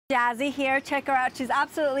Jazzy here. Check her out. She's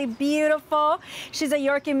absolutely beautiful. She's a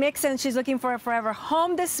Yorkie mix and she's looking for a forever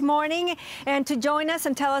home this morning. And to join us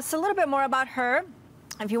and tell us a little bit more about her,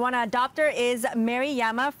 if you want to adopt her, is Mary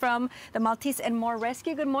Yama from the Maltese More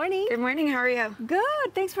Rescue. Good morning. Good morning. How are you?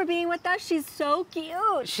 Good. Thanks for being with us. She's so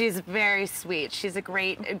cute. She's very sweet. She's a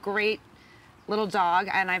great little dog,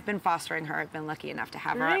 and I've been fostering her. I've been lucky enough to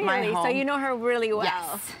have her at my home. So you know her really well.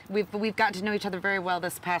 Yes. We've gotten to know each other very well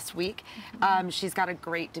this past week. She's got a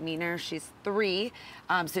great demeanor. She's 3,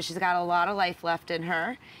 so she's got a lot of life left in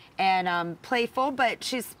her, and playful, but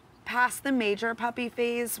she's past the major puppy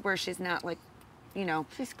phase where she's not like, you know.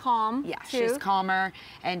 She's calm. Yeah, too. She's calmer,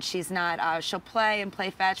 and she's not, she'll play and play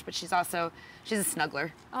fetch, but she's a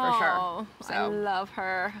snuggler, for sure. So. I love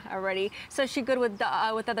her already. So is she good with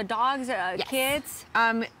other dogs, Yes. kids?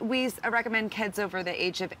 We recommend kids over the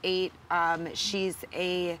age of 8. She's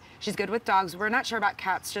good with dogs. We're not sure about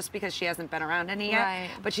cats just because she hasn't been around any yet, Right.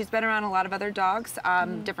 but she's been around a lot of other dogs,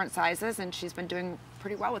 different sizes, and she's been doing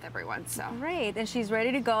pretty well with everyone. So Great, and she's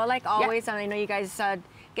ready to go like always. And I know you guys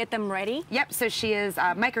get them ready. Yep, so she is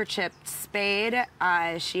microchipped, spayed.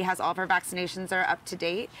 She has all of her vaccinations are up to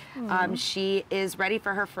date. She is ready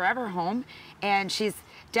for her forever home, and she's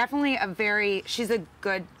definitely she's a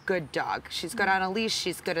good dog. She's good on a leash,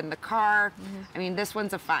 she's good in the car. I mean, this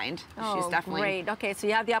one's a find. She's definitely great. Okay, so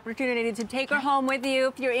you have the opportunity to take her home with you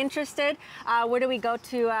if you're interested. Where do we go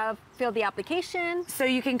to fill the application? So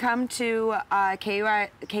you can come to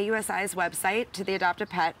KUSI's website, to the Adopt a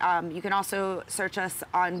Pet. You can also search us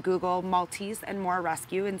on Google, Maltese More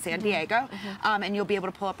Rescue in San Diego, and you'll be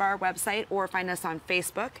able to pull up our website or find us on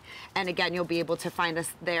Facebook. And again, you'll be able to find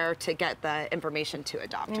us there to get the information to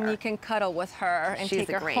adopt her. And you can cuddle with her and She's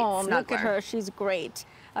take her great home. snuggler. Look at her, she's great.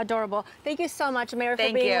 Adorable. Thank you so much, Mary, for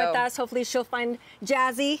Thank being you. with us. Hopefully she'll find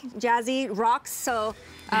Jazzy. Jazzy rocks, so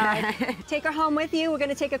take her home with you. We're going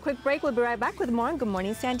to take a quick break. We'll be right back with more on Good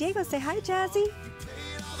Morning San Diego. Say hi, Jazzy.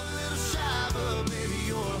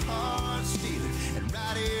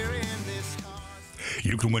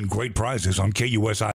 You can win great prizes on KUSI.